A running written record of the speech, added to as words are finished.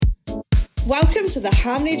Welcome to the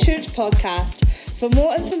Harmony Church podcast. For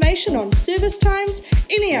more information on service times,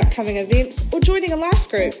 any upcoming events, or joining a life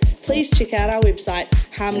group, please check out our website,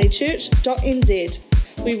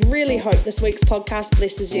 harmonychurch.nz. We really hope this week's podcast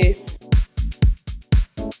blesses you.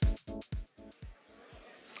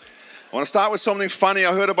 I want to start with something funny.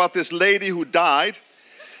 I heard about this lady who died,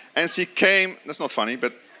 and she came, that's not funny,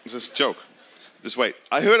 but it's just a joke. Just wait.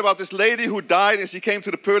 I heard about this lady who died, and she came to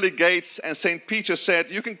the pearly gates, and St. Peter said,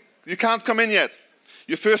 you can't come in yet.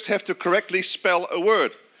 You first have to correctly spell a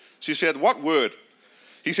word. She said, what word?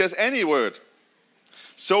 He says, any word.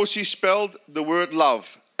 So she spelled the word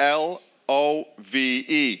love,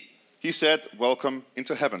 L-O-V-E. He said, welcome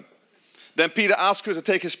into heaven. Then Peter asked her to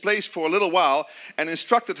take his place for a little while and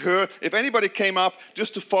instructed her, if anybody came up,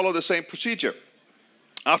 just to follow the same procedure.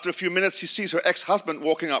 After a few minutes, she sees her ex-husband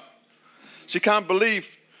walking up. She can't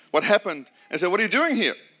believe what happened and said, what are you doing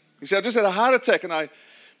here? He said, I just had a heart attack and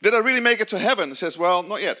did I really make it to heaven? He says, well,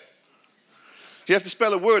 not yet. You have to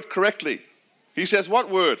spell a word correctly. He says, what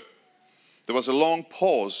word? There was a long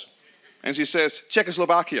pause. And she says,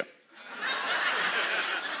 Czechoslovakia.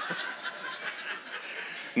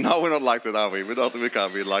 No, we're not like that, are we? We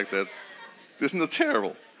can't be like that. Isn't it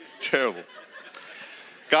terrible? Terrible.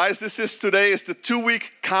 Guys, today is the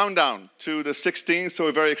 2-week countdown to the 16th, so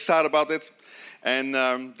we're very excited about it. And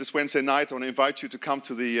this Wednesday night, I want to invite you to come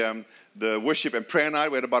to the worship and prayer night.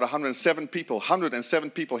 We had about 107 people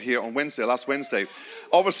here on last Wednesday.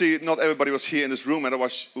 Obviously, not everybody was here in this room,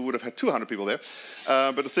 otherwise we would have had 200 people there.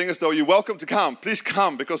 But the thing is, though, you're welcome to come. Please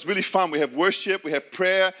come, because it's really fun. We have worship, we have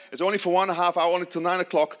prayer. It's only for 1.5 hours, only till 9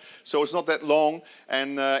 o'clock, so it's not that long.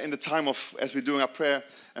 And in the time of, as we're doing our prayer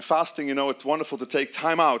and fasting, you know, it's wonderful to take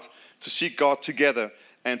time out to seek God together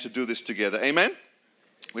and to do this together. Amen?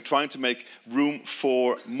 We're trying to make room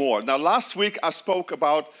for more. Now, last week I spoke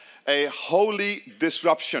about a holy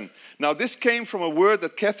disruption. Now, this came from a word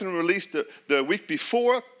that Catherine released the week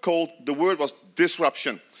before, called, the word was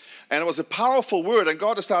disruption. And it was a powerful word, and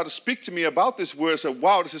God has started to speak to me about this word. I said,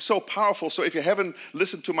 wow, this is so powerful. So if you haven't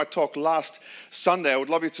listened to my talk last Sunday, I would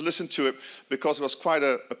love you to listen to it, because it was quite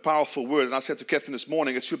a powerful word. And I said to Catherine this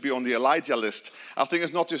morning, it should be on the Elijah list. I think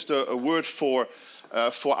it's not just a word for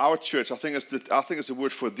our church. I think it's a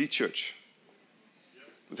word for the church.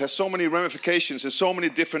 It has so many ramifications in so many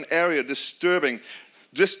different areas, disturbing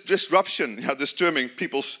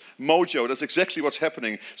people's mojo. That's exactly what's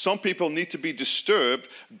happening. Some people need to be disturbed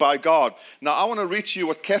by God. Now, I want to read to you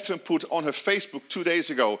what Catherine put on her Facebook 2 days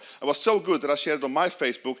ago. It was so good that I shared it on my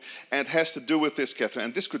Facebook, and it has to do with this, Catherine.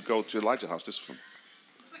 And this could go to Elijah House. This one.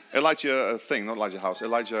 Elijah thing, not Elijah House.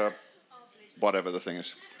 Elijah, whatever the thing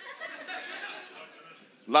is.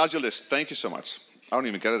 Larger list. Thank you so much. I don't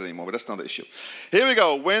even get it anymore, but that's not the issue. Here we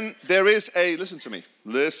go. When there is listen to me.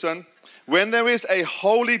 Listen. When there is a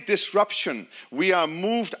holy disruption, we are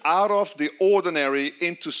moved out of the ordinary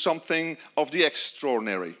into something of the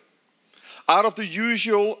extraordinary. Out of the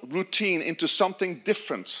usual routine into something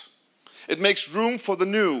different. It makes room for the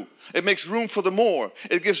new. It makes room for the more.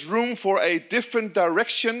 It gives room for a different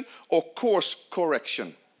direction or course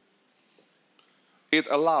correction. It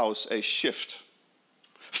allows a shift.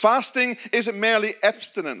 Fasting isn't merely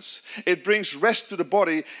abstinence. It brings rest to the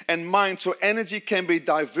body and mind, so energy can be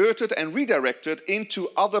diverted and redirected into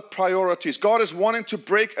other priorities. God is wanting to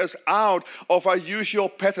break us out of our usual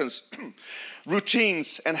patterns,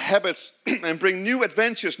 routines and habits, and bring new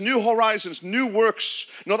adventures, new horizons, new works,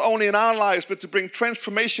 not only in our lives, but to bring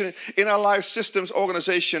transformation in our life systems,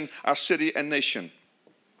 organization, our city and nation.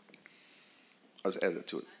 I'll just add it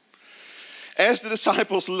to it. As the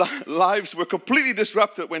disciples' lives were completely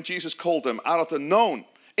disrupted when Jesus called them out of the known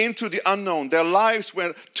into the unknown, their lives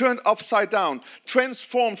were turned upside down,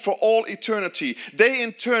 transformed for all eternity. They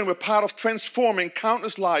in turn were part of transforming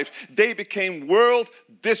countless lives. They became world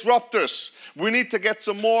disruptors. We need to get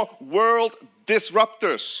some more world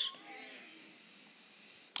disruptors.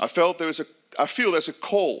 I feel there's a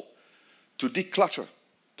call to declutter,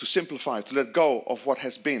 to simplify, to let go of what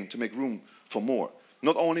has been, to make room for more.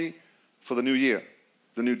 Not only for the new year,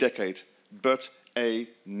 the new decade, but a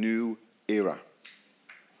new era.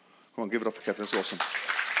 Come on, give it up for Catherine, it's awesome.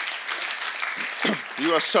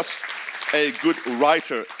 You are such a good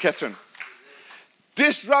writer, Catherine.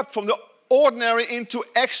 Disrupt from the ordinary into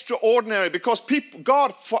extraordinary, because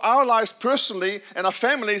God, for our lives personally and our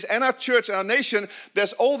families and our church and our nation,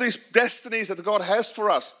 there's all these destinies that God has for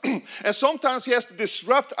us. And sometimes He has to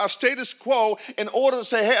disrupt our status quo in order to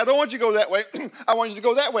say, hey, I don't want you to go that way. I want you to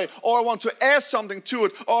go that way. Or I want to add something to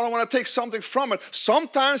it. Or I want to take something from it.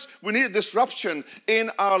 Sometimes we need a disruption in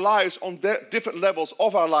our lives on different levels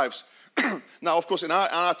of our lives. Now, of course, in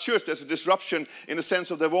our church, there's a disruption in the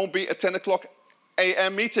sense of there won't be a 10 o'clock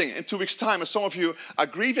a.m. meeting in 2 weeks' time, and some of you are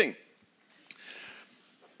grieving.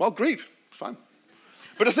 Well, grieve. It's fine.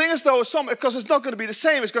 But the thing is, though, because it's not going to be the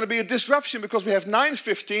same, it's going to be a disruption because we have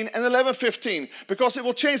 9:15 and 11:15. Because it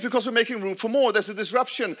will change because we're making room for more. There's a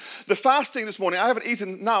disruption. The fasting this morning, I haven't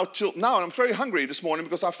eaten now till now, and I'm very hungry this morning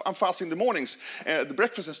because I'm fasting in the mornings, the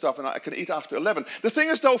breakfast and stuff, and I can eat after 11. The thing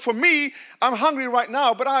is, though, for me, I'm hungry right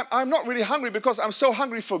now, but I'm not really hungry because I'm so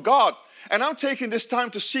hungry for God. And I'm taking this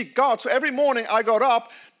time to seek God. So every morning I got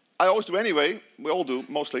up, I always do anyway, we all do,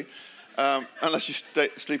 mostly, unless you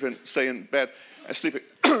stay in bed. Sleeping.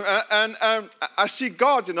 and I see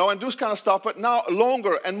God, and do this kind of stuff, but now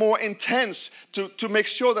longer and more intense to make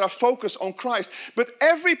sure that I focus on Christ. But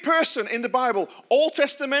every person in the Bible, Old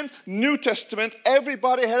Testament, New Testament,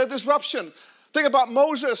 everybody had a disruption. Think about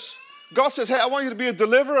Moses. God says, hey, I want you to be a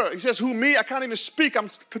deliverer. He says, who, me? I can't even speak. I'm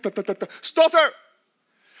stutter.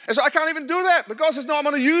 And so I can't even do that. But God says, no, I'm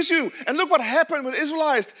going to use you. And look what happened with the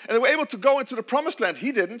Israelites. And they were able to go into the promised land.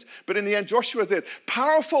 He didn't, but in the end, Joshua did.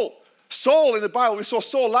 Powerful. Saul in the Bible, we saw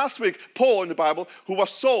Saul last week, Paul in the Bible, who was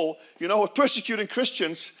Saul, who was persecuting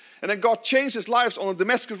Christians. And then God changed his life on the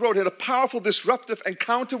Damascus road. He had a powerful, disruptive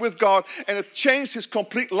encounter with God, and it changed his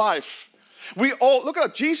complete life. We all, look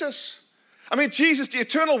at Jesus. I mean, Jesus, the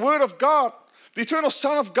eternal Word of God, the eternal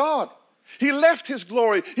Son of God. He left his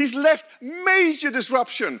glory. He's left major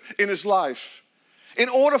disruption in his life. In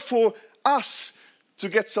order for us to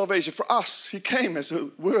get salvation, for us, he came as a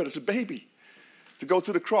word, as a baby, to go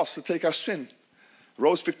to the cross, to take our sin,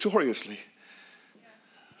 rose victoriously,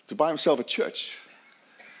 to buy himself a church,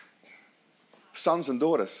 sons and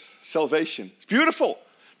daughters, salvation. It's beautiful.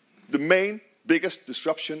 The main, biggest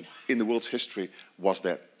disruption in the world's history was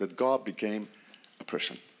that God became a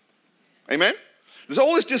person. Amen? There's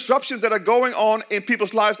all these disruptions that are going on in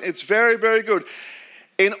people's lives. It's very, very good.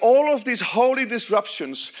 In all of these holy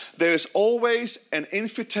disruptions, there is always an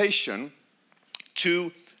invitation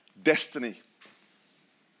to destiny.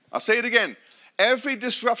 I'll say it again. Every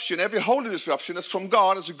disruption, every holy disruption that's from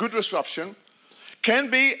God, is a good disruption, can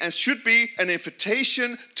be and should be an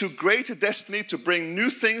invitation to greater destiny, to bring new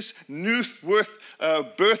things,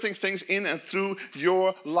 birthing things in and through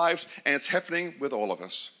your lives. And it's happening with all of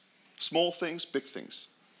us. Small things, big things.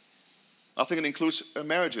 I think it includes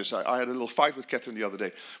marriages. I had a little fight with Catherine the other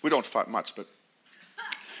day. We don't fight much, but...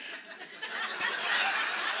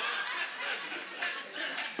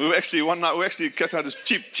 Catherine had this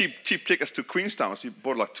cheap tickets to Queenstown. She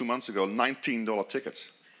bought like 2 months ago, $19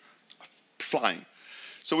 tickets. Flying.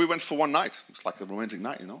 So we went for one night. It was like a romantic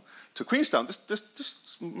night, to Queenstown.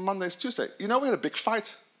 This Monday, Tuesday. We had a big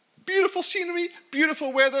fight. Beautiful scenery,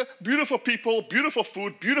 beautiful weather, beautiful people, beautiful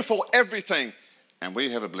food, beautiful everything. And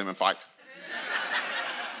we have a blimmin' fight.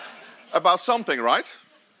 About something, right?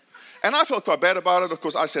 And I felt quite bad about it. Of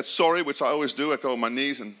course, I said sorry, which I always do. I go on my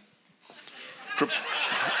knees and...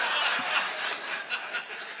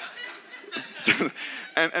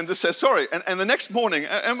 and just said sorry. And the next morning,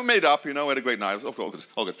 and we made up, we had a great night. It was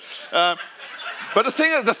all good. But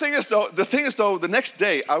the thing is though, the next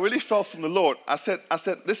day, I really felt from the Lord. I said,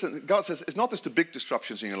 listen, God says, it's not just the big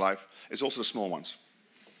disruptions in your life, it's also the small ones.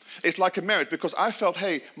 It's like a marriage, because I felt,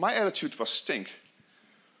 hey, my attitude was stink.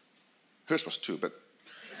 Hers was too, but...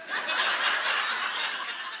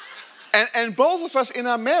 And both of us in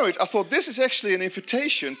our marriage, I thought this is actually an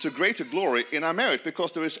invitation to greater glory in our marriage,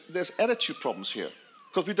 because there's attitude problems here.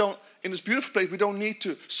 Because in this beautiful place, we don't need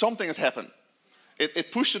to, something has happened.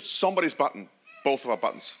 It pushed somebody's button, both of our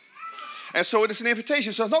buttons. And so it is an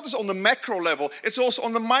invitation. So it's not just on the macro level, it's also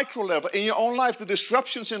on the micro level. In your own life, the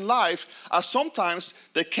disruptions in life are sometimes,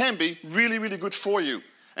 they can be really, really good for you.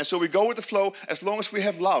 And so we go with the flow as long as we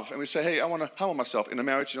have love. And we say, hey, I want to humble myself in a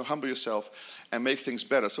marriage. Humble yourself and make things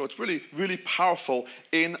better. So it's really, really powerful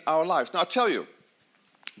in our lives. Now, I tell you,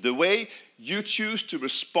 the way you choose to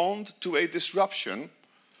respond to a disruption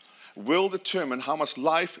will determine how much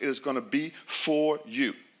life it is going to be for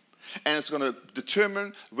you. And it's going to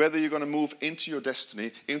determine whether you're going to move into your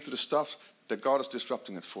destiny, into the stuff that God is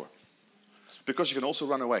disrupting it for. Because you can also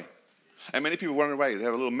run away. And many people run away. They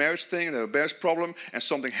have a little marriage thing, they have a marriage problem, and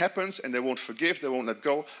something happens, and they won't forgive, they won't let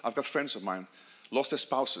go. I've got friends of mine, lost their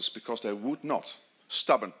spouses because they would not,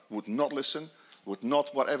 stubborn, would not listen, would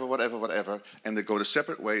not whatever, and they go their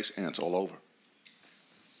separate ways, and it's all over.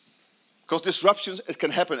 Because disruptions, it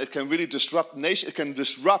can happen. It can really disrupt nations. It can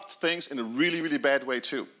disrupt things in a really, really bad way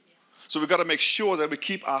too. So we've got to make sure that we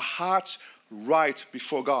keep our hearts right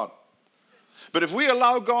before God. But if we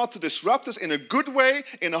allow God to disrupt us in a good way,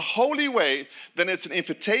 in a holy way, then it's an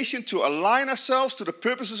invitation to align ourselves to the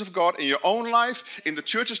purposes of God in your own life, in the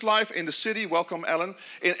church's life, in the city. Welcome, Ellen.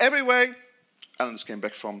 In every way. Ellen just came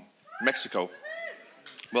back from Mexico.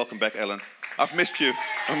 Welcome back, Ellen. I've missed you.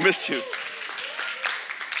 I've missed you.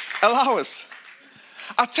 Allow us.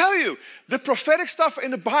 I tell you, the prophetic stuff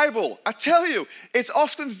in the Bible, I tell you, it's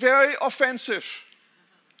often very offensive.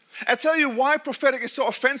 I tell you why prophetic is so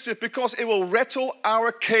offensive, because it will rattle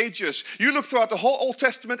our cages. You look throughout the whole Old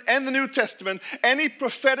Testament and the New Testament, any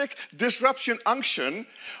prophetic disruption unction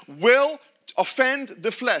will offend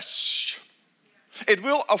the flesh. It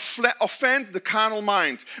will offend the carnal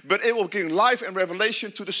mind, but it will give life and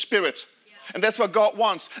revelation to the spirit. And that's what God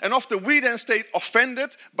wants. And often we then stay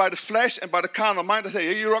offended by the flesh and by the carnal mind. I say,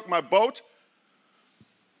 hey, you rock my boat.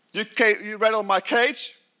 You rattle my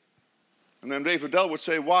cage. And then David Dell would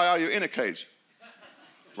say, why are you in a cage?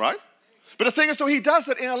 Right? But the thing is, though, he does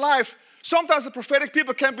that in our life. Sometimes the prophetic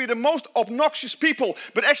people can be the most obnoxious people,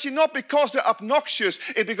 but actually not because they're obnoxious.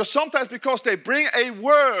 It's sometimes because they bring a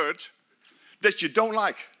word that you don't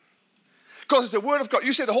like. Because it's the word of God.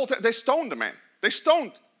 You say the whole time, they stoned the man. They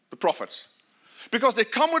stoned the prophets. Because they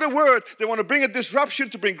come with a word, they want to bring a disruption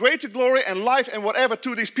to bring greater glory and life and whatever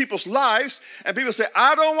to these people's lives. And people say,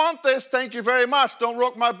 I don't want this, thank you very much. Don't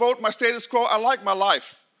rock my boat, my status quo, I like my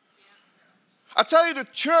life. I tell you, the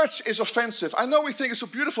church is offensive. I know we think it's so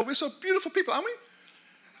beautiful. We're so beautiful people, aren't we?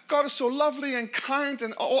 God is so lovely and kind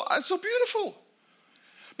and it's so beautiful.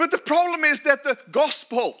 But the problem is that the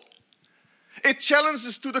gospel, it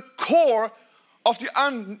challenges to the core of the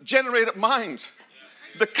ungenerated mind.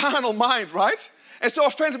 The carnal mind, right? And so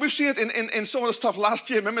offensive, we've seen it in some of the stuff last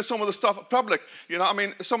year. Remember some of the stuff public?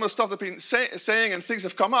 Some of the stuff that been saying and things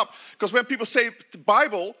have come up. Because when people say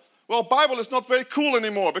Bible, well, Bible is not very cool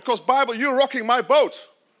anymore. Because Bible, you're rocking my boat.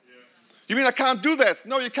 Yeah. You mean I can't do that?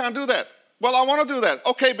 No, you can't do that. Well, I want to do that.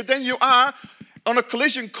 Okay, but then you are on a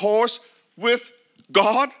collision course with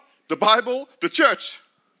God, the Bible, the church.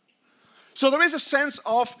 So there is a sense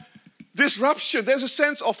of disruption. There's a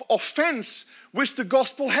sense of offense which the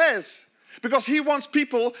gospel has. Because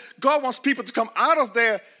God wants people to come out of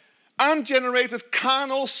their ungenerated,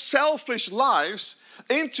 carnal, selfish lives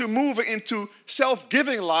into moving into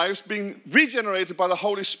self-giving lives, being regenerated by the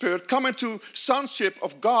Holy Spirit, come into sonship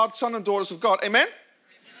of God, son and daughters of God. Amen?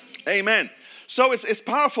 Amen. So it's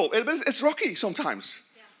powerful. It's rocky sometimes.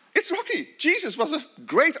 Yeah. It's rocky. Jesus was a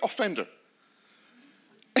great offender.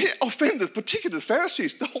 He offended particularly the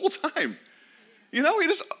Pharisees the whole time. He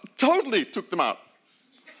just totally took them out.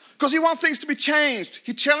 Because he wants things to be changed.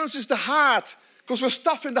 He challenges the heart. Because we're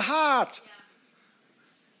stuff in the heart.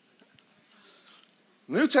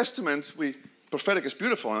 Yeah. New Testament, prophetic is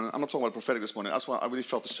beautiful. And I'm not talking about prophetic this morning. That's why I really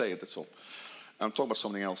felt to say it, that's all. I'm talking about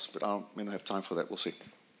something else, but I may not have time for that. We'll see.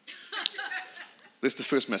 This is the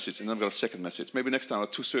first message, and then I've got a second message. Maybe next time I'll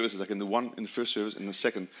have two services, like in the one in the first service and the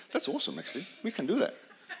second. That's awesome, actually. We can do that.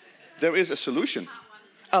 There is a solution.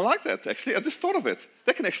 I like that, actually. I just thought of it.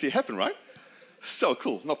 That can actually happen, right? So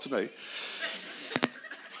cool. Not today.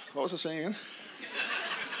 What was I saying again?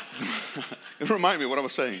 Remind me what I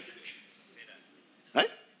was saying. Hey?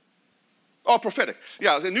 Oh, prophetic.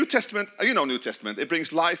 Yeah, the New Testament, New Testament. It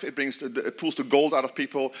brings life. It pulls the gold out of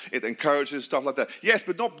people. It encourages, stuff like that. Yes,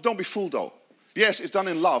 but don't be fooled, though. Yes, it's done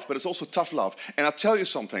in love, but it's also tough love. And I'll tell you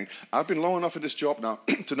something. I've been long enough in this job now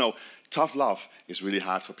to know tough love is really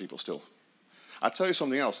hard for people still. I'll tell you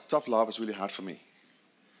something else. Tough love is really hard for me.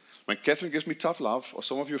 When Catherine gives me tough love, or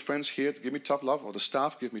some of your friends here give me tough love, or the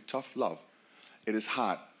staff give me tough love, it is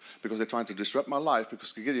hard. Because they're trying to disrupt my life,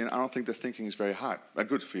 because Gideon, I don't think their thinking is very hard.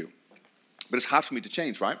 Good for you. But it's hard for me to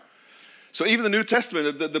change, right? So even the New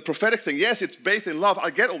Testament, the prophetic thing, yes, it's based in love. I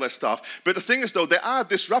get all that stuff. But the thing is, though, there are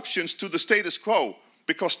disruptions to the status quo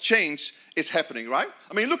because change is happening, right?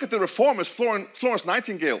 I mean, look at the reformers, Florence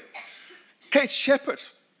Nightingale, Kate Shepherd,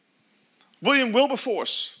 William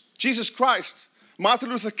Wilberforce, Jesus Christ, Martin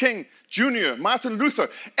Luther King Jr., Martin Luther,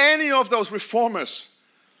 any of those reformers.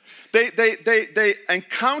 They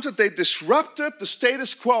encountered, they disrupted the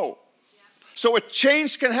status quo. So a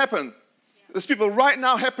change can happen. There's people right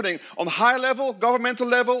now happening on high level, governmental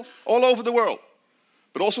level, all over the world.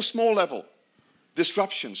 But also small level.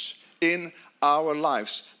 Disruptions in our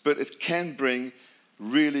lives. But it can bring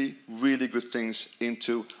really, really good things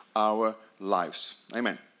into our lives.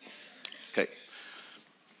 Amen. Okay.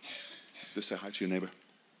 Just say hi to your neighbor.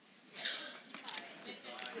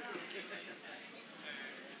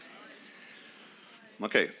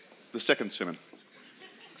 Okay, the second sermon.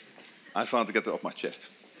 I just wanted to get that off my chest.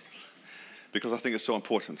 because I think it's so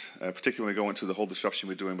important, particularly when we go into the whole disruption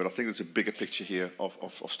we're doing. But I think there's a bigger picture here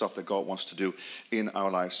of stuff that God wants to do in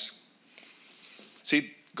our lives.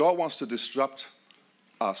 See, God wants to disrupt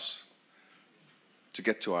us to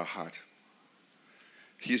get to our heart.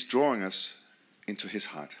 He is drawing us into his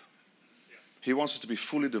heart. He wants us to be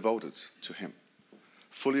fully devoted to him,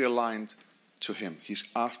 fully aligned to him. He's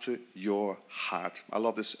after your heart. I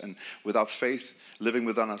love this. And without faith living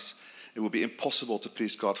within us, it will be impossible to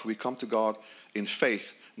please God. For we come to God in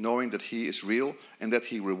faith, knowing that he is real and that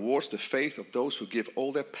he rewards the faith of those who give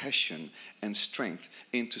all their passion and strength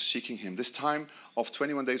into seeking him. This time of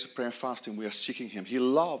 21 days of prayer and fasting, we are seeking him. He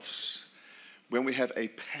loves when we have a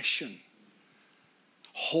passion,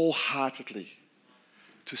 wholeheartedly,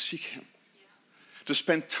 to seek him, to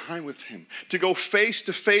spend time with him, to go face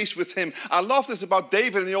to face with him. I love this about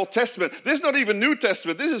David in the Old Testament. This is not even New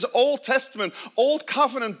Testament. This is Old Testament, Old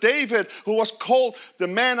Covenant David, who was called the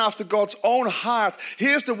man after God's own heart.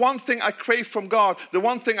 Here's the one thing I crave from God, the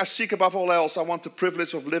one thing I seek above all else. I want the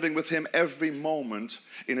privilege of living with him every moment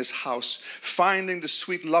in his house, finding the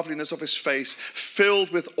sweet loveliness of his face,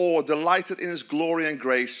 filled with awe, delighted in his glory and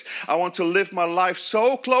grace. I want to live my life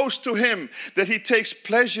so close to him that he takes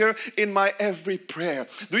pleasure in my every prayer.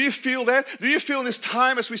 Do you feel that? Do you feel in this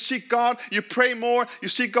time as we seek God, you pray more, you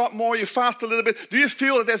seek God more, you fast a little bit? Do you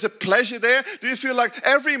feel that there's a pleasure there? Do you feel like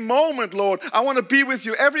every moment, Lord, I want to be with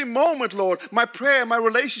you. Every moment, Lord, my prayer, my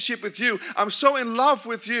relationship with you, I'm so in love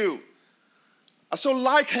with you. I so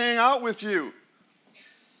like hanging out with you.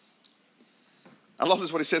 I love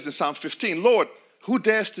this what he says in Psalm 15. Lord, who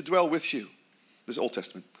dares to dwell with you? This is Old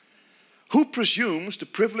Testament. Who presumes the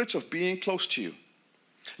privilege of being close to you,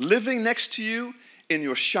 living next to you in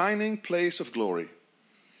your shining place of glory?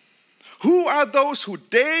 Who are those who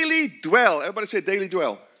daily dwell? Everybody say daily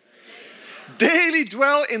dwell. Daily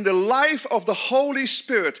dwell in the life of the Holy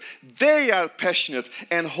Spirit. They are passionate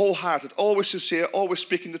and wholehearted, always sincere, always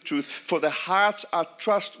speaking the truth, for their hearts are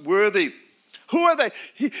trustworthy. Who are they?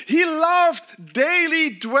 He loved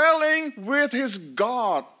daily dwelling with his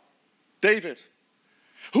God. David.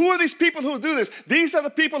 Who are these people who do this? These are the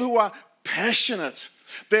people who are passionate.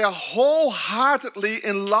 They are wholeheartedly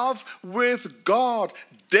in love with God.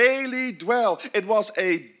 Daily dwell. It was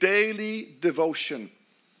a daily devotion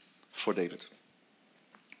for David.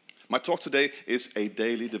 My talk today is a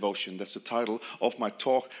daily devotion. That's the title of my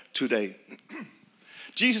talk today.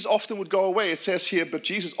 Jesus often would go away. It says here, but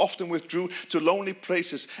Jesus often withdrew to lonely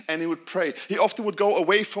places and he would pray. He often would go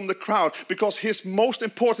away from the crowd because his most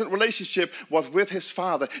important relationship was with his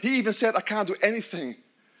Father. He even said, I can't do anything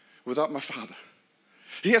without my Father.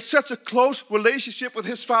 He had such a close relationship with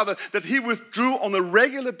his Father that he withdrew on a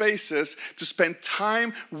regular basis to spend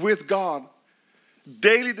time with God.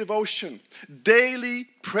 Daily devotion, daily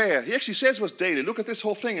prayer. He actually says it was daily. Look at this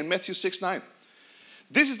whole thing in Matthew 6:9.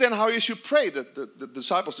 This is then how you should pray. The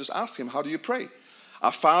disciples just asked him, how do you pray?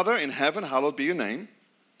 Our Father in heaven, hallowed be your name.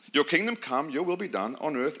 Your kingdom come, your will be done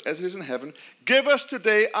on earth as it is in heaven. Give us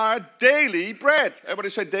today our daily bread. Everybody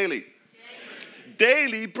say daily.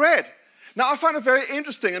 Daily bread. Now I find it very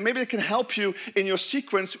interesting, and maybe it can help you in your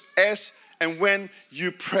sequence as and when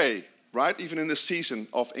you pray, right? Even in this season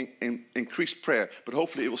of increased prayer. But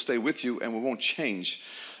hopefully it will stay with you and we won't change.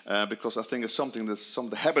 Because I think it's something that's some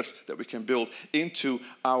of the habits that we can build into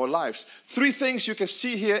our lives. 3 things you can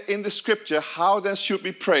see here in the scripture. How then should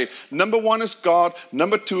we pray? Number 1 is God.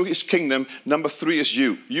 Number 2 is kingdom. Number 3 is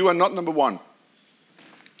you. You are not number 1.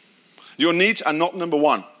 Your needs are not number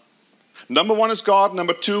 1. Number 1 is God.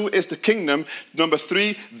 Number 2 is the kingdom. Number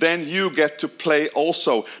 3, then you get to play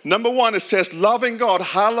also. Number 1, it says, loving God,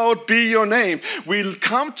 hallowed be your name. We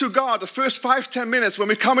come to God the first 5-10 minutes when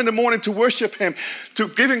we come in the morning to worship him, to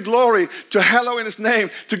give him glory, to hallow in his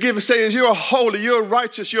name, to give and say, you're holy, you're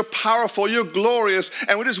righteous, you're powerful, you're glorious.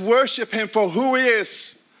 And we just worship him for who he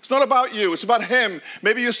is. It's not about you, it's about him.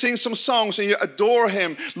 Maybe you sing some songs and you adore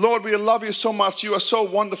him. Lord, we love you so much. You are so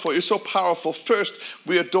wonderful. You're so powerful. First,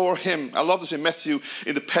 we adore him. I love this in Matthew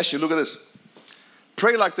in the Passion. Look at this.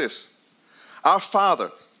 Pray like this. Our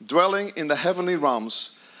Father, dwelling in the heavenly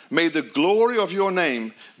realms, may the glory of your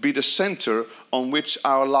name be the center on which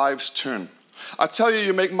our lives turn. I tell you,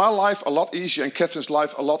 you make my life a lot easier and Catherine's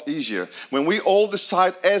life a lot easier when we all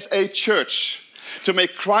decide as a church to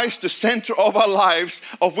make Christ the center of our lives,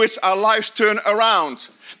 of which our lives turn around.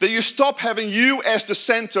 That you stop having you as the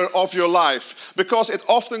center of your life, because it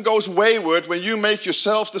often goes wayward when you make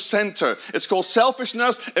yourself the center. It's called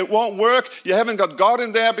selfishness. It won't work. You haven't got God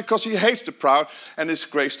in there because he hates the proud and his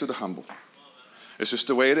grace to the humble. It's just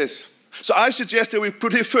the way it is. So I suggest that we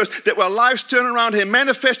put Him first, that our lives turn around Him,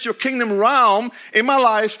 manifest your kingdom realm in my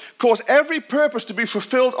life, cause every purpose to be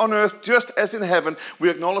fulfilled on earth just as in heaven. We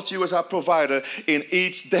acknowledge you as our provider in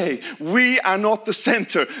each day. We are not the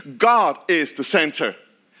center. God is the center.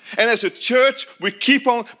 And as a church, we keep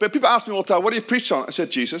on, but people ask me all the time, what do you preach on? I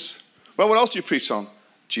said, Jesus. Well, what else do you preach on?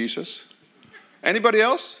 Jesus. Anybody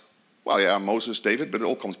else? Well, yeah, Moses, David, but it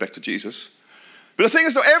all comes back to Jesus. But the thing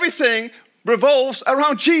is, though, everything revolves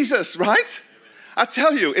around Jesus, right? I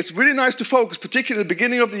tell you, it's really nice to focus, particularly at the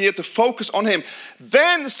beginning of the year, to focus on Him.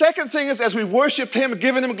 Then the second thing is, as we worship Him,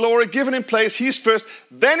 giving Him glory, giving Him praise, He's first.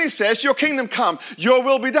 Then He says, your kingdom come, your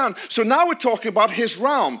will be done. So now we're talking about His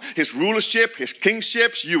realm, His rulership, His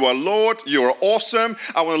kingship. You are Lord, you are awesome.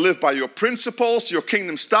 I want to live by your principles, your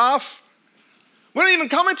kingdom staff. We're not even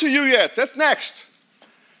coming to you yet. That's next.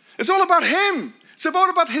 It's all about Him. It's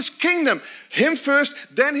about His kingdom. Him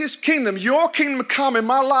first, then His kingdom. Your kingdom come in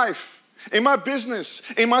my life, in my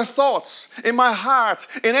business, in my thoughts, in my heart,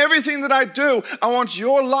 in everything that I do. I want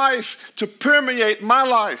your life to permeate my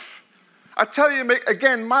life. I tell you, make,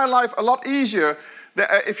 again, my life a lot easier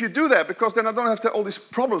if you do that, because then I don't have all these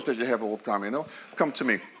problems that you have all the time, come to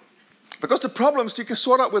me. Because the problems you can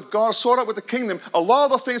sort out with God, sort out with the kingdom. A lot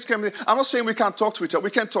of the things can be, I'm not saying we can't talk to each other.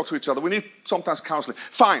 We can't talk to each other. We need sometimes counseling.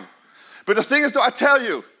 Fine. But the thing is, though, I tell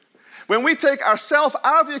you, when we take ourselves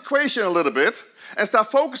out of the equation a little bit and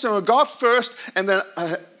start focusing on God first and then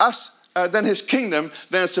then His kingdom,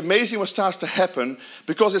 then it's amazing what starts to happen,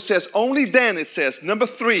 because it says, only then, it says, number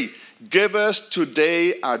 3, give us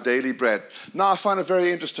today our daily bread. Now, I find it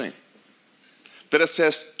very interesting that it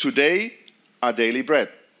says, today our daily bread.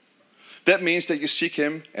 That means that you seek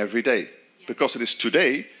Him every day, because it is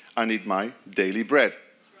today I need my daily bread.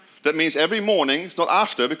 That means every morning, it's not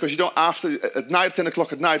after, because you don't after, at night, 10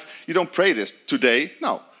 o'clock at night, you don't pray this today.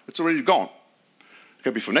 No, it's already gone. It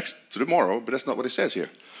can be for next to tomorrow, but that's not what it says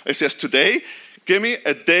here. It says today, give me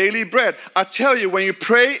a daily bread. I tell you, when you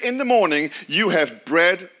pray in the morning, you have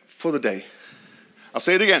bread for the day. I'll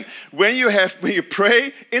say it again. When you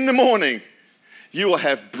pray in the morning, you will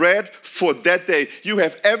have bread for that day. You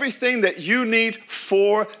have everything that you need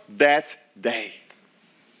for that day.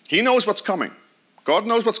 He knows what's coming. God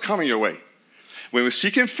knows what's coming your way. When we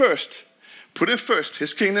seek Him first, put Him first,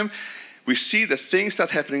 His kingdom, we see the things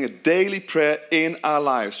that are happening, a daily prayer in our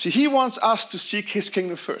lives. See, He wants us to seek His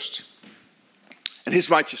kingdom first and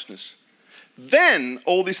His righteousness. Then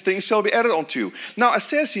all these things shall be added unto you. Now it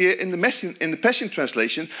says here in the Passion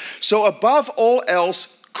Translation, so above all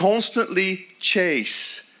else, constantly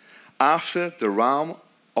chase after the realm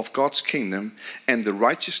of God's kingdom and the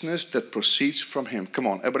righteousness that proceeds from Him. Come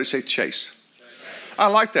on, everybody say chase. I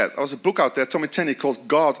like that. There was a book out there, Tommy Tenney, called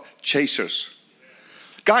God Chasers.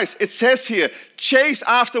 Guys, it says here, chase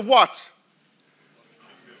after what?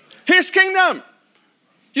 His kingdom.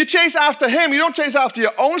 You chase after Him. You don't chase after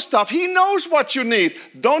your own stuff. He knows what you need.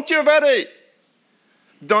 Don't you worry.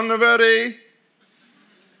 Don't worry.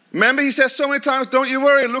 Remember, He says so many times, don't you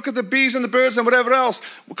worry. Look at the bees and the birds and whatever else.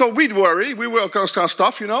 Because we'd worry. We work on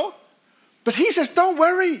stuff, But He says, don't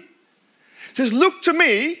worry. He says, look to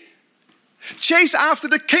me. Chase after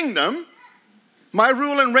the kingdom, my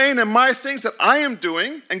rule and reign and my things that I am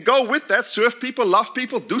doing, and go with that, serve people, love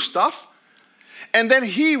people, do stuff. And then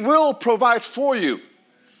He will provide for you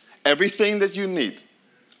everything that you need.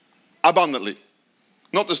 Abundantly.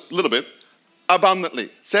 Not just a little bit, abundantly.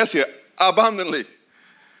 It says here, abundantly.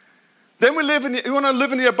 Then you want to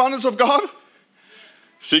live in the abundance of God?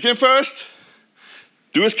 Seek Him first.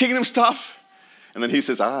 Do His kingdom stuff. And then He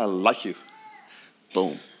says, I like you.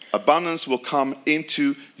 Boom. Abundance will come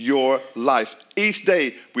into your life. Each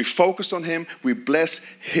day we focus on Him, we bless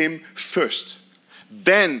Him first.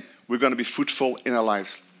 Then we're going to be fruitful in our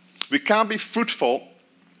lives. We can't be fruitful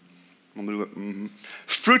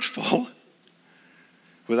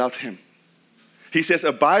without Him. He says,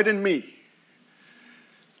 abide in me.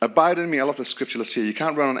 Abide in me. I love the scripture. Let's see. You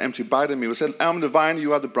can't run on empty. Abide in me. We said, I am the vine,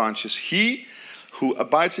 you are the branches. He who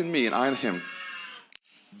abides in me and I in Him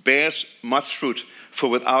bears much fruit, for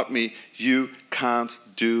without me you can't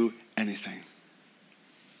do anything.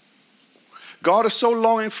 God is so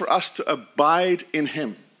longing for us to abide in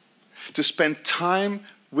Him, to spend time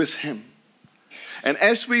with Him. And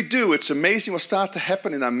as we do, it's amazing what starts to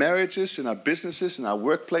happen in our marriages, in our businesses, in our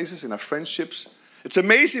workplaces, in our friendships. It's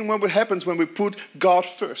amazing what happens when we put God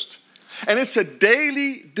first. And it's a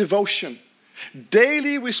daily devotion.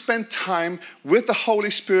 Daily we spend time with the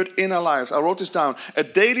Holy Spirit in our lives. I wrote this down. A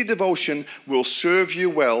daily devotion will serve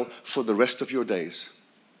you well for the rest of your days.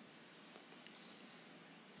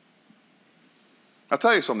 I'll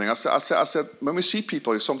tell you something. I said, when we see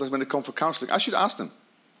people, sometimes when they come for counseling, I should ask them,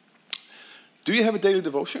 Do you have a daily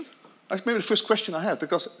devotion? That's maybe the first question I had,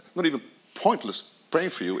 because it's not even pointless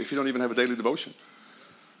praying for you if you don't even have a daily devotion.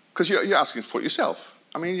 Because you're asking for it yourself.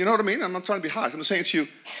 I mean, you know what I mean? I'm not trying to be harsh. I'm saying to you,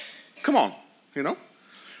 come on, you know?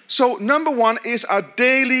 So number one is our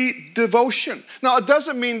daily devotion. Now, it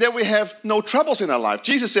doesn't mean that we have no troubles in our life.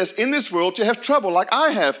 Jesus says, in this world you have trouble like I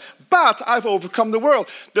have, but I've overcome the world.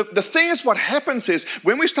 The thing is, what happens is,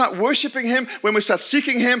 when we start worshiping Him, when we start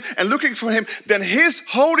seeking Him and looking for Him, then His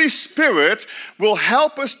Holy Spirit will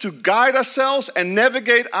help us to guide ourselves and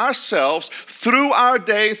navigate ourselves through our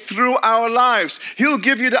day, through our lives. He'll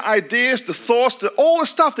give you the ideas, the thoughts, all the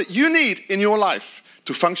stuff that you need in your life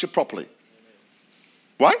to function properly.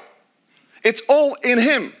 Why? It's all in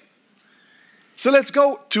Him. So let's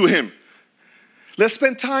go to Him. Let's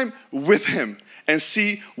spend time with Him and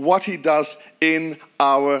see what He does in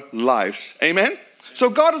our lives. Amen?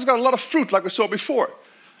 So God has got a lot of fruit, like we saw before.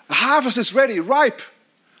 The harvest is ready, ripe.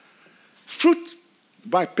 Fruit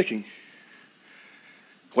by picking.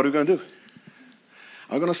 What are we going to do?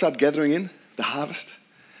 Are we going to start gathering in the harvest?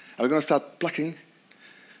 Are we going to start plucking,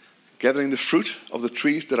 gathering the fruit of the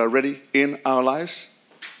trees that are ready in our lives?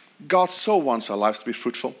 God so wants our lives to be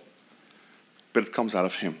fruitful, but it comes out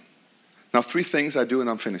of Him. Now, 3 things I do and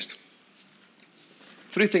I'm finished.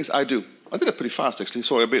 3 things I do. I did it pretty fast, actually.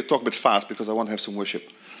 So I'll talk a bit fast because I want to have some worship.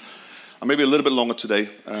 And maybe a little bit longer today,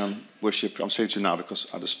 worship. I'm saying to you now because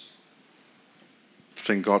I just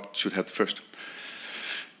think God should have the first.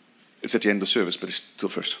 It's at the end of the service, but it's still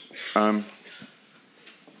first. 3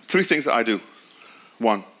 things that I do.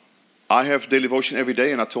 1. I have daily devotion every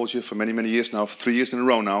day, and I told you for many, many years now, 3 years in a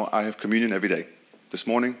row now, I have communion every day. This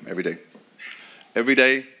morning, every day. Every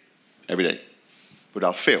day,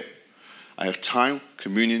 without fail. I have time,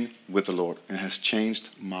 communion with the Lord, and it has changed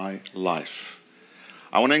my life.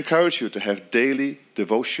 I want to encourage you to have daily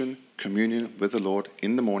devotion, communion with the Lord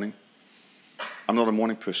in the morning. I'm not a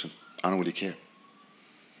morning person. I don't really care.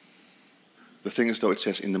 The thing is, though, it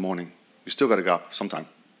says in the morning. You still got to get up sometime.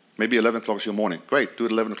 Maybe 11 o'clock is your morning. Great, do it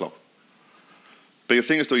at 11 o'clock. But the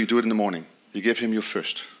thing is, though, you do it in the morning. You give Him your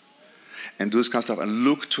first. And do this kind of stuff. And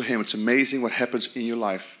look to Him. It's amazing what happens in your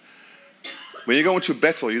life. When you go into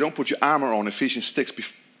battle, you don't put your armor on. Ephesians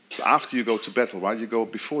 6, after you go to battle, right?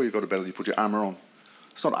 Before you go to battle, you put your armor on.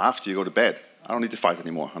 It's not after you go to bed. I don't need to fight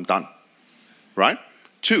anymore. I'm done. Right?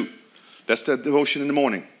 2, that's the devotion in the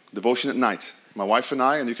morning. Devotion at night. My wife and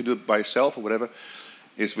I, and you can do it by yourself or whatever,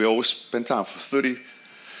 is we always spend time. For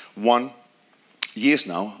 31 years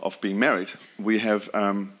now of being married, we have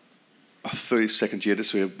a 32nd year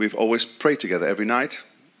this year. We've always prayed together every night.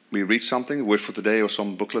 We read something, word for today or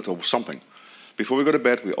some booklet or something. Before we go to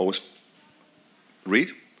bed, we always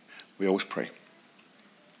read, we always pray.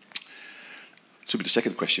 It should be the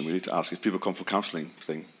second question we need to ask if people come for counseling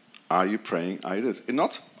thing. Are you praying? Are you if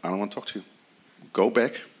not, I don't want to talk to you. Go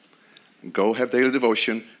back, go have daily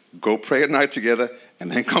devotion, go pray at night together,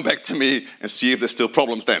 and then come back to me and see if there's still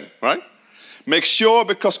problems then, right? Make sure,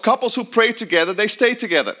 because couples who pray together, they stay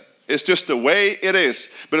together. It's just the way it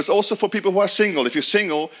is. But it's also for people who are single. If you're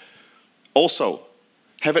single, also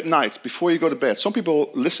have at night before you go to bed. Some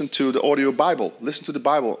people listen to the audio Bible. Listen to the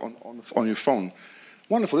Bible on your phone.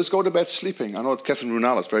 Wonderful. Let's go to bed sleeping. I know that Catherine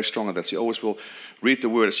Runala is very strong at that. She always will read the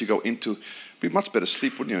word as you go into. Be much better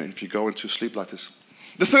sleep, wouldn't you, if you go into sleep like this?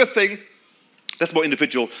 The third thing, that's more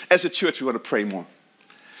individual. As a church, we want to pray more.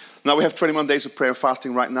 Now we have 21 days of prayer and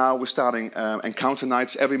fasting right now. We're starting encounter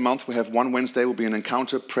nights every month. We have one Wednesday will be an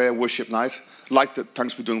encounter prayer worship night, like the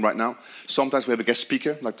times we're doing right now. Sometimes we have a guest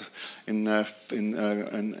speaker, like in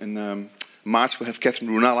March we have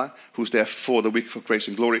Catherine Runala, who's there for the week for Grace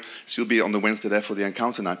and Glory. She'll be on the Wednesday there for the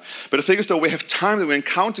encounter night. But the thing is, though, we have time that we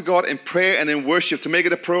encounter God in prayer and in worship to make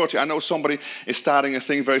it a priority. I know somebody is starting a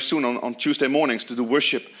thing very soon on Tuesday mornings to do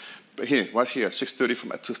worship. Here, right here,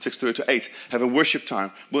 6:30 to 6:30 to 8, have a worship time.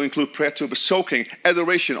 We'll include prayer too, but soaking,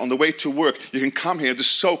 adoration on the way to work. You can come here to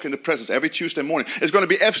soak in the presence every Tuesday morning. It's going to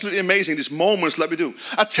be absolutely amazing, these moments that we do.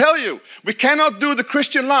 I tell you, we cannot do the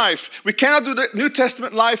Christian life, we cannot do the New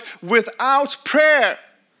Testament life without prayer.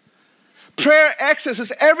 Prayer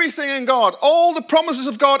accesses everything in God. All the promises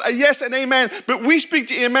of God are yes and amen, but we speak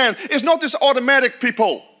the amen. It's not just automatic,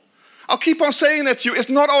 people. I'll keep on saying that to you. It's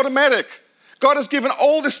not automatic. God has given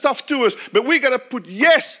all this stuff to us, but we got to put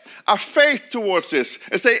yes, our faith towards this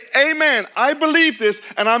and say, amen, I believe this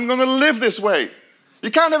and I'm going to live this way.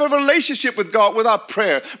 You can't have a relationship with God without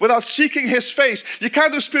prayer, without seeking His face. You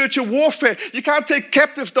can't do spiritual warfare. You can't take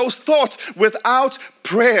captive those thoughts without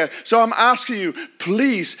prayer. So I'm asking you,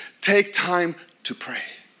 please take time to pray.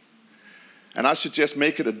 And I suggest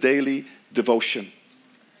make it a daily devotion.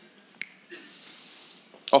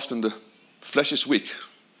 Often the flesh is weak.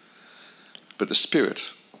 but the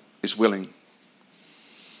spirit is willing.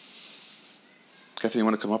 Kathy, you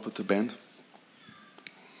want to come up with the band?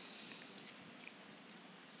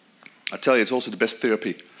 I tell you, it's also the best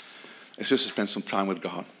therapy. It's just to spend some time with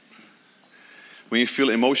God. When you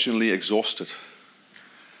feel emotionally exhausted,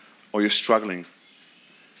 or you're struggling,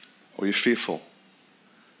 or you're fearful,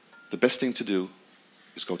 the best thing to do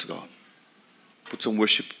is go to God. Put some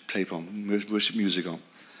worship tape on, worship music on.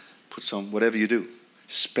 Put some, whatever you do.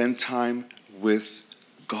 Spend time with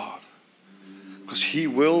God. Because He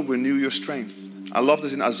will renew your strength. I love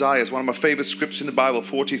this in Isaiah. It's one of my favorite scripts in the Bible,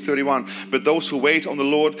 40:31. But those who wait on the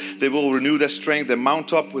Lord, they will renew their strength. They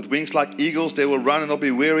mount up with wings like eagles. They will run and not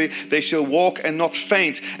be weary. They shall walk and not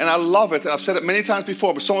faint. And I love it. And I've said it many times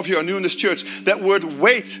before, but some of you are new in this church. That word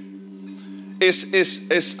wait is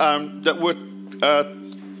that word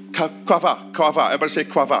kwava. Everybody say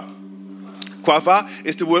kwava. Kwava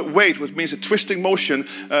is the word wait, which means a twisting motion,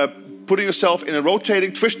 putting yourself in a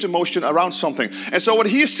rotating, twisting motion around something. And so what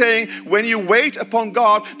he's saying, when you wait upon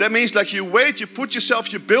God, that means like you wait, you put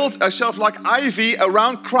yourself, you build yourself like ivy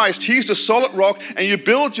around Christ. He's the solid rock, and you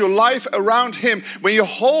build your life around Him. When you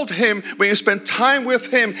hold Him, when you spend time with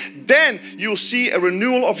Him, then you'll see a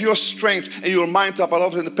renewal of your strength, and you'll mind up. I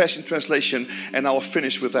love it in the Passion Translation, and I'll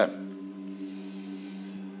finish with that.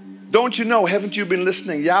 Don't you know, haven't you been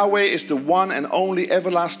listening? Yahweh is the one and only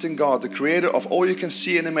everlasting God, the creator of all you can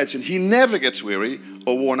see and imagine. He never gets weary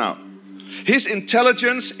or worn out. His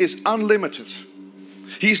intelligence is unlimited.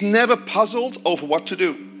 He's never puzzled over what to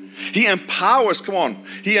do. He empowers,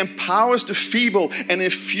 He empowers the feeble and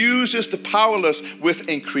infuses the powerless with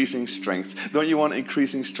increasing strength. Don't you want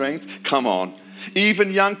increasing strength? Come on.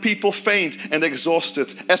 Even young people faint and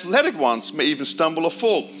exhausted. Athletic ones may even stumble or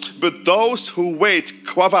fall. But those who wait,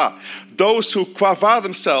 kwava, those who kwava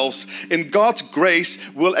themselves in God's grace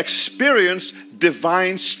will experience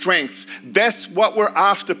divine strength. That's what we're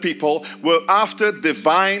after, people. We're after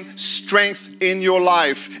divine strength in your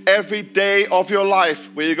life. Every day of your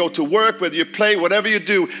life, whether you go to work, whether you play, whatever you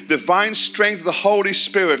do, divine strength of the Holy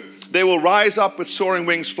Spirit. They will rise up with soaring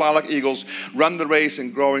wings, fly like eagles, run the race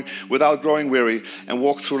and without growing weary, and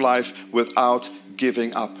walk through life without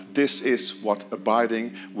giving up. This is what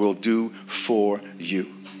abiding will do for you.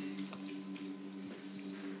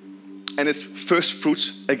 And it's first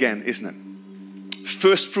fruits again, isn't it?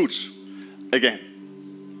 First fruits again.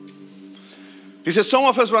 He says some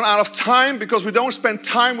of us run out of time because we don't spend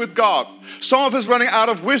time with God. Some of us running out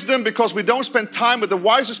of wisdom because we don't spend time with the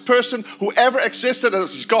wisest person who ever existed, and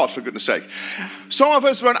it's God, for goodness sake. Some of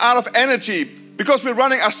us run out of energy because we're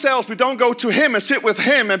running ourselves. We don't go to Him and sit with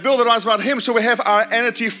Him and build our lives around Him, so we have our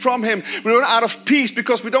energy from Him. We run out of peace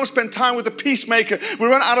because we don't spend time with the peacemaker. We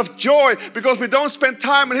run out of joy because we don't spend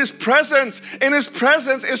time in His presence. In His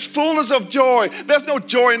presence is fullness of joy. There's no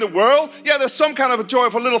joy in the world. Yeah, there's some kind of a joy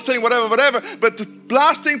for a little thing, whatever. But the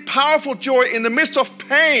lasting, powerful joy in the midst of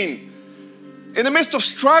pain, in the midst of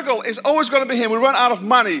struggle, is always going to be Him. We run out of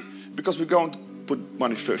money because we don't put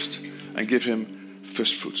money first and give Him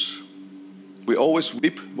first fruits. We always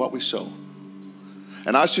reap what we sow.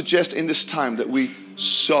 And I suggest in this time that we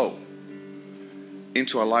sow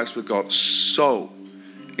into our lives with God, sow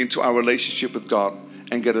into our relationship with God,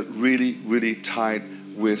 and get it really, really tied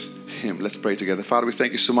with Him. Let's pray together. Father, we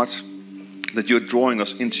thank You so much that You're drawing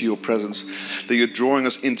us into Your presence, that You're drawing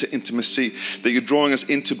us into intimacy, that You're drawing us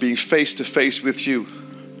into being face to face with You.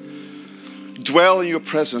 Dwell in Your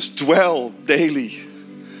presence, dwell daily.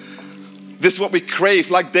 This is what we crave,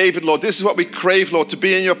 like David, Lord. This is what we crave, Lord, to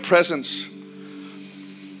be in Your presence,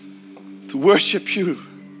 to worship You,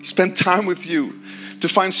 spend time with You, to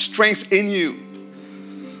find strength in You.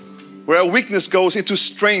 Where our weakness goes into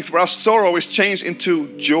strength, where our sorrow is changed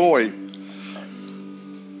into joy.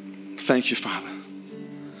 Thank You, Father.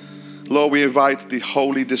 Lord, we invite the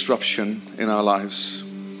holy disruption in our lives.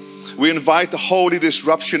 We invite the holy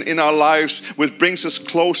disruption in our lives, which brings us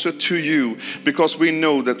closer to You, because we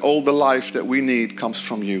know that all the life that we need comes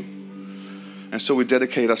from You. And so we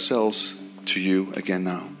dedicate ourselves to You again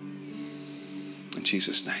now. In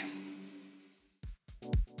Jesus' name.